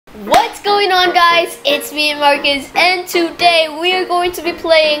What's going on, guys? It's me, Marcus, and today we are going to be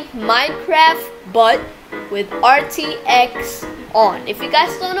playing Minecraft, but with RTX on. If you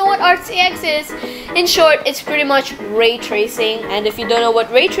guys don't know what RTX is, in short, it's pretty much ray tracing. And if you don't know what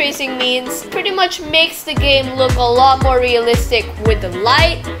ray tracing means, pretty much makes the game look a lot more realistic with the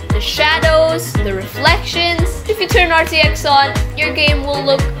light, the shadows, the reflections. If you turn RTX on, your game will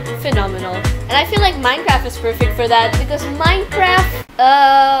look phenomenal. And I feel like Minecraft is perfect for that because Minecraft,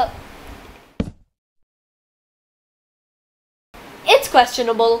 it's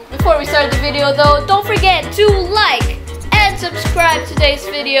questionable. Before we start the video though, don't forget to like and subscribe to today's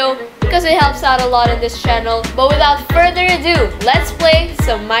video because it helps out a lot in this channel. But without further ado, let's play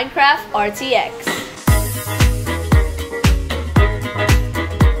some Minecraft RTX.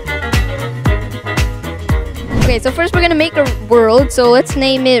 Okay, so first we're gonna make a world, so let's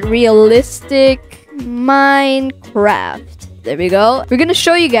name it Realistic Minecraft. There we go. We're gonna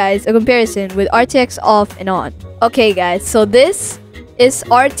show you guys a comparison with RTX off and on. Okay guys, so this is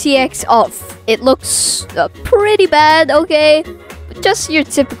RTX off. It looks pretty bad, okay? But just your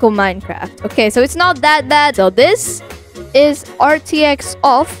typical Minecraft. Okay, so it's not that bad. So this is RTX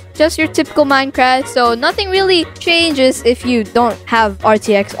off, just your typical Minecraft. So nothing really changes if you don't have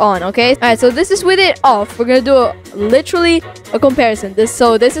RTX on, okay? Alright, so this is with it off. We're gonna do literally a comparison. This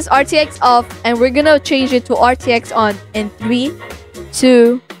is RTX off, and we're gonna change it to RTX on in 3,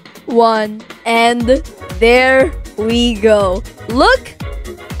 2, 1, and there we go. Look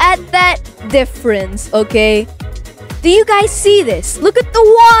at that difference, okay? Do you guys see this? Look at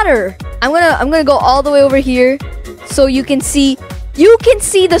the water. I'm gonna go all the way over here so you can see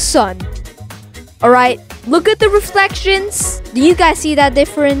the sun. All right, look at the reflections. Do you guys see that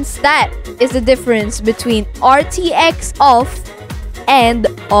difference? That is the difference between RTX off and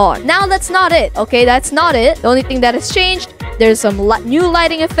on. Now that's not it, okay? That's not it. The only thing that has changed, there's some new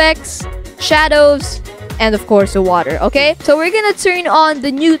lighting effects, shadows, and of course the water, okay? So we're gonna turn on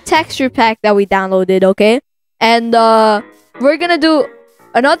the new texture pack that we downloaded, okay? And we're gonna do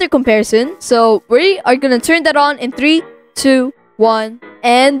another comparison. So we are gonna turn that on in 3, 2, 1,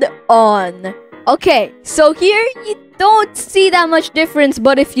 and on. Okay, so here you don't see that much difference,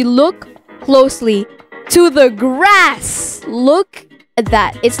 but if you look closely to the grass, look at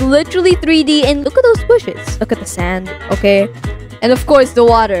that. It's literally 3D, and look at those bushes. Look at the sand, okay? And of course, the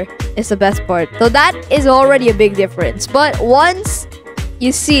water is the best part. So that is already a big difference. But once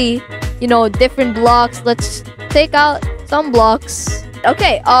you see, you know, different blocks, let's take out some blocks.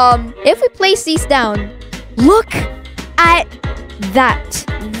 Okay, if we place these down, look at that.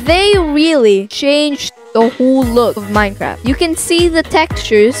 They really changed the whole look of Minecraft. You can see the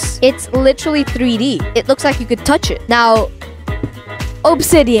textures. It's literally 3D. It looks like you could touch it. Now,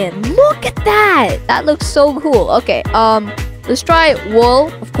 obsidian. Look at that. That looks so cool. Okay, let's try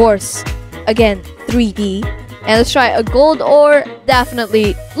wool, of course. Again, 3D. And let's try a gold ore.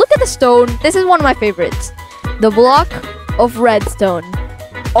 Definitely. Look at the stone. This is one of my favorites. The block of redstone.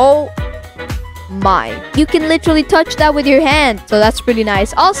 Oh my. You can literally touch that with your hand. So that's pretty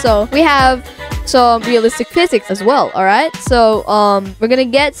nice. Also, we have some realistic physics as well. Alright. So, we're gonna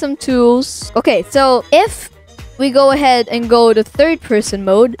get some tools. Okay, so if we go ahead and go to third person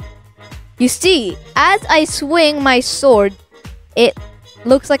mode, you see, as I swing my sword, it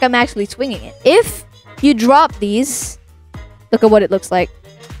looks like I'm actually swinging it. If you drop these, look at what it looks like.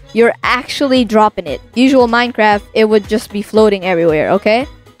 You're actually dropping it. Usual Minecraft, it would just be floating everywhere, okay?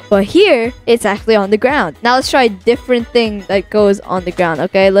 But here, it's actually on the ground. Now let's try a different thing that goes on the ground,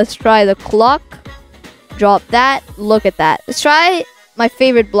 okay? Let's try the clock. Drop that. Look at that. Let's try my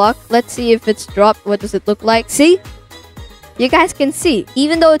favorite block. Let's see if it's dropped. What does it look like? See? You guys can see.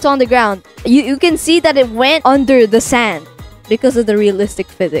 Even though it's on the ground, you can see that it went under the sand because of the realistic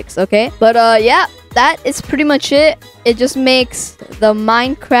physics, okay? But yeah, that is pretty much it. It just makes the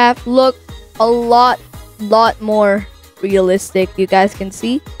Minecraft look a lot more realistic, you guys can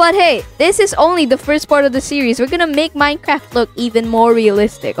see. But hey, this is only the first part of the series. We're gonna make Minecraft look even more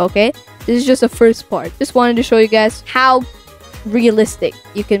realistic, okay? This is just the first part. Just wanted to show you guys how realistic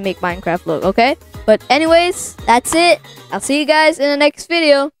you can make Minecraft look, okay? But anyways, that's it. I'll see you guys in the next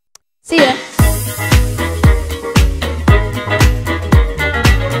video. See ya.